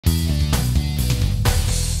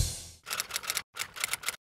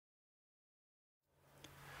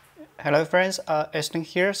Hello friends, Ashton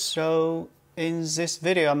here. So in this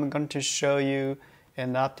video I'm going to show you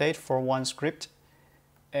an update for OneScript,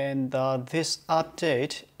 and this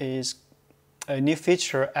update is a new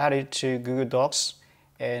feature added to Google Docs,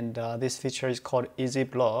 and this feature is called Easy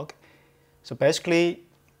Blog. So basically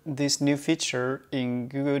this new feature in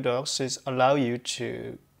Google Docs is allow you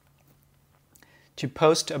to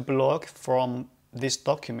post a blog from this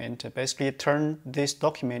document, basically turn this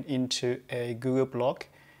document into a Google blog.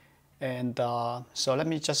 And so let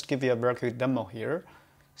me just give you a very quick demo here.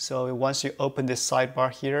 So once you open this sidebar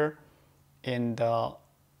here in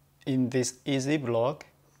this Easy Blog,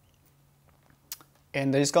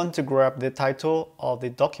 and it's going to grab the title of the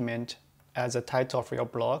document as a title of your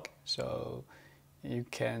blog. So you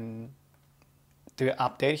can do an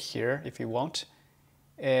update here if you want.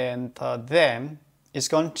 And then it's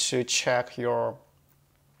going to check your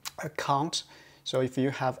account. So if you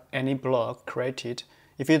have any blog created,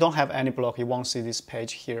 if you don't have any blog, you won't see this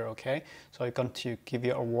page here, okay? So it's going to give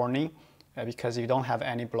you a warning because you don't have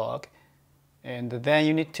any blog. And then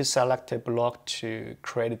you need to select a blog to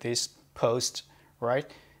create this post, right?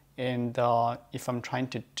 And if I'm trying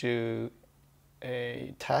to do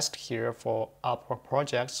a test here for Upwork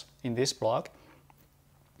projects in this blog,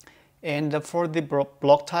 and for the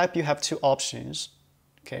blog type, you have two options.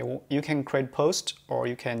 Okay, well, you can create post or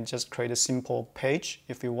you can just create a simple page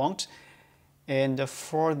if you want. And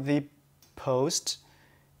for the post,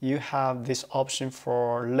 you have this option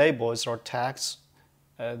for labels or tags.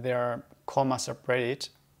 They are comma separated,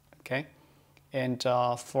 okay? And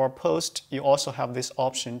for post, you also have this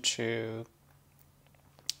option to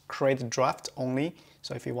create a draft only.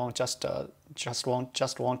 So if you want just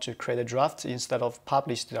want to create a draft instead of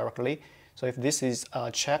publish directly. So if this is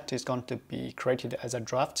checked, it's going to be created as a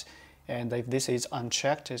draft, and if this is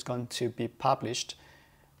unchecked, it's going to be published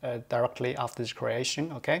directly after the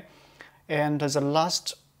creation, okay? And the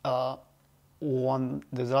last last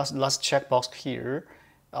checkbox here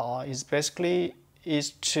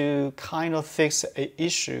is to kind of fix an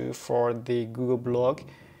issue for the Google blog,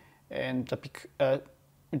 and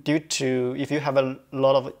due to if you have a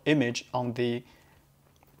lot of image on the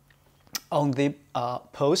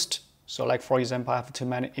post. So like for example, I have too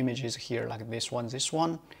many images here, like this one,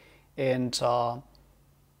 and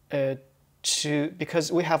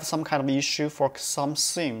because we have some kind of issue for some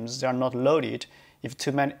themes, they are not loaded if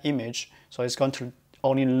too many image, so it's going to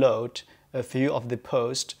only load a few of the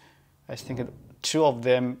posts. I think two of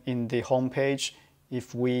them in the home page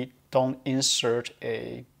if we don't insert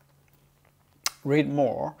a read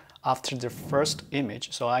more after the first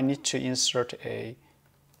image. So I need to insert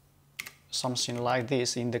something like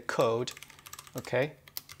this in the code, okay,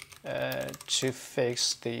 to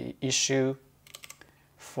fix the issue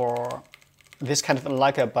for this kind of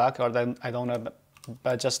like a bug, or then I don't know,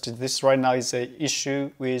 but just this right now is an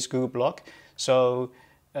issue with Google Blog. So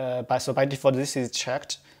by default this is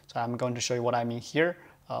checked. So I'm going to show you what I mean here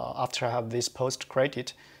after I have this post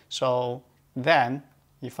created. So then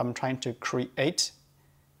if I'm trying to create,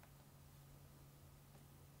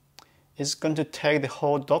 it's going to take the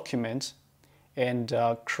whole document and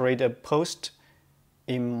create a post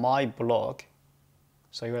in my blog.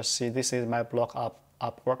 So you will see this is my blog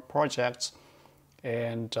Upwork projects,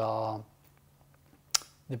 and the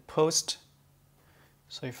post.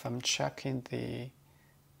 So if I'm checking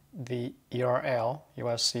the URL, you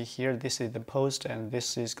will see here this is the post, and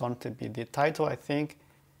this is going to be the title, I think.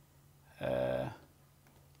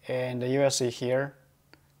 And you will see here,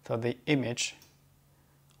 so the image,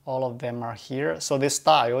 all of them are here. So the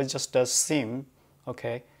style is just a theme,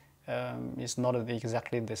 okay? It's not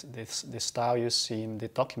exactly the style you see in the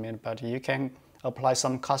document, but you can apply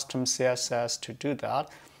some custom CSS to do that.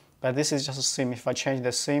 But this is just a theme. If I change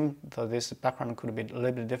the theme, so this background could be a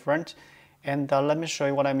little bit different. And let me show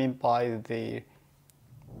you what I mean by the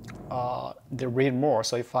read more.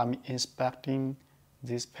 So if I'm inspecting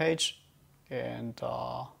this page and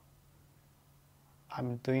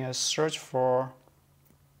I'm doing a search for,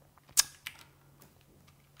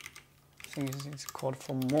 I think it's called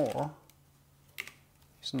for more.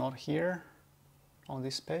 It's not here on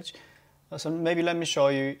this page. So maybe let me show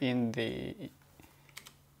you in the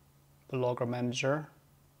Blogger Manager.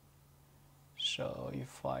 So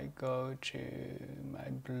if I go to my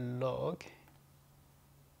blog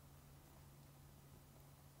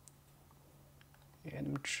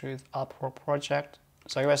and choose Upwork project,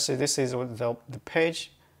 so you will see this is the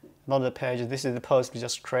page, not the page, this is the post we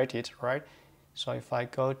just created, right? So if I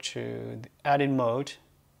go to the edit mode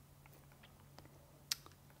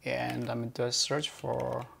and I'm going to search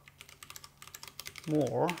for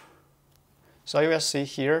more, so you will see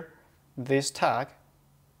here this tag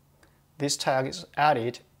this tag is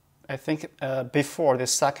added, I think before the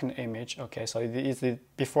second image. Okay, so it is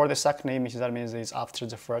before the second image, that means it's after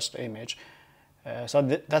the first image. So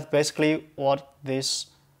that's basically what this,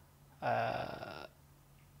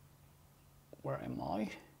 where am I?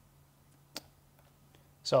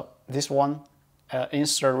 So this one,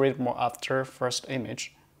 insert read more after first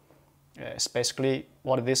image, is basically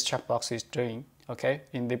what this checkbox is doing, okay,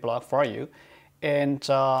 in the blog for you. And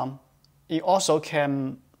you also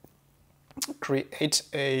can create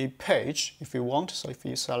a page if you want. So if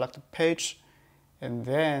you select a page, and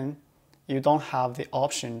then you don't have the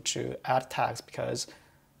option to add tags because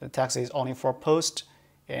the text is only for post,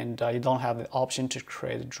 and you don't have the option to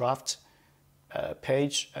create a draft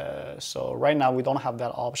page. So right now we don't have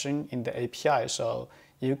that option in the API, so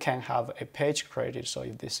you can have a page created. So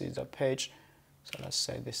if this is a page, so let's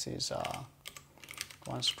say this is a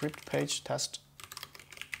OneScript page test,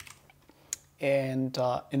 and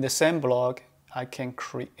in the same blog I can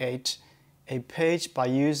create a page by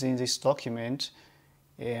using this document,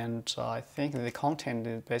 and I think the content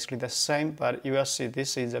is basically the same, but you will see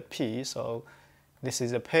this is a P, so this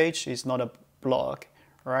is a page, it's not a blog,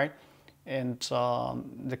 right? And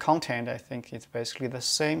the content, I think, is basically the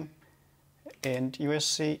same. And you will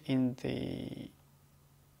see in the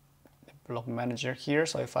blog manager here.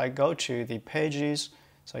 So if I go to the pages,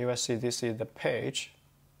 so you will see this is the page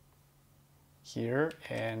here.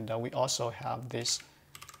 And we also have this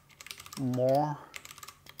more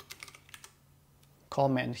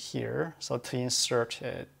comment here. So to insert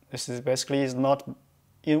it, this is basically is not,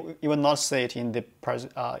 you will not see it in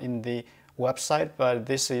the website, but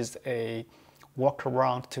this is a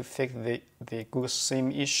workaround to fix the Google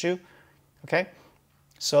Sim issue. Okay,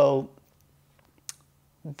 so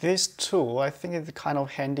this tool, I think, is kind of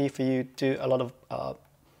handy if you do a lot of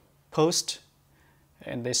posts,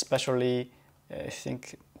 and especially I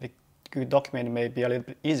think the Google document may be a little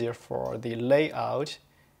bit easier for the layout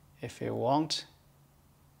if you want,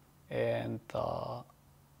 and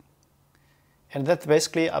that's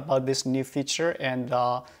basically about this new feature. And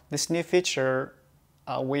this new feature,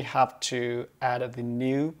 we have to add the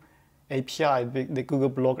new API, the Google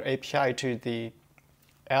Blog API to the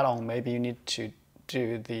add-on. Maybe you need to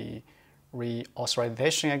do the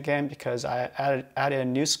reauthorization again because I added a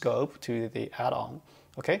new scope to the add-on.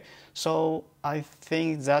 Okay, so I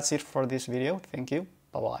think that's it for this video. Thank you.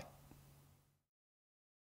 Bye-bye.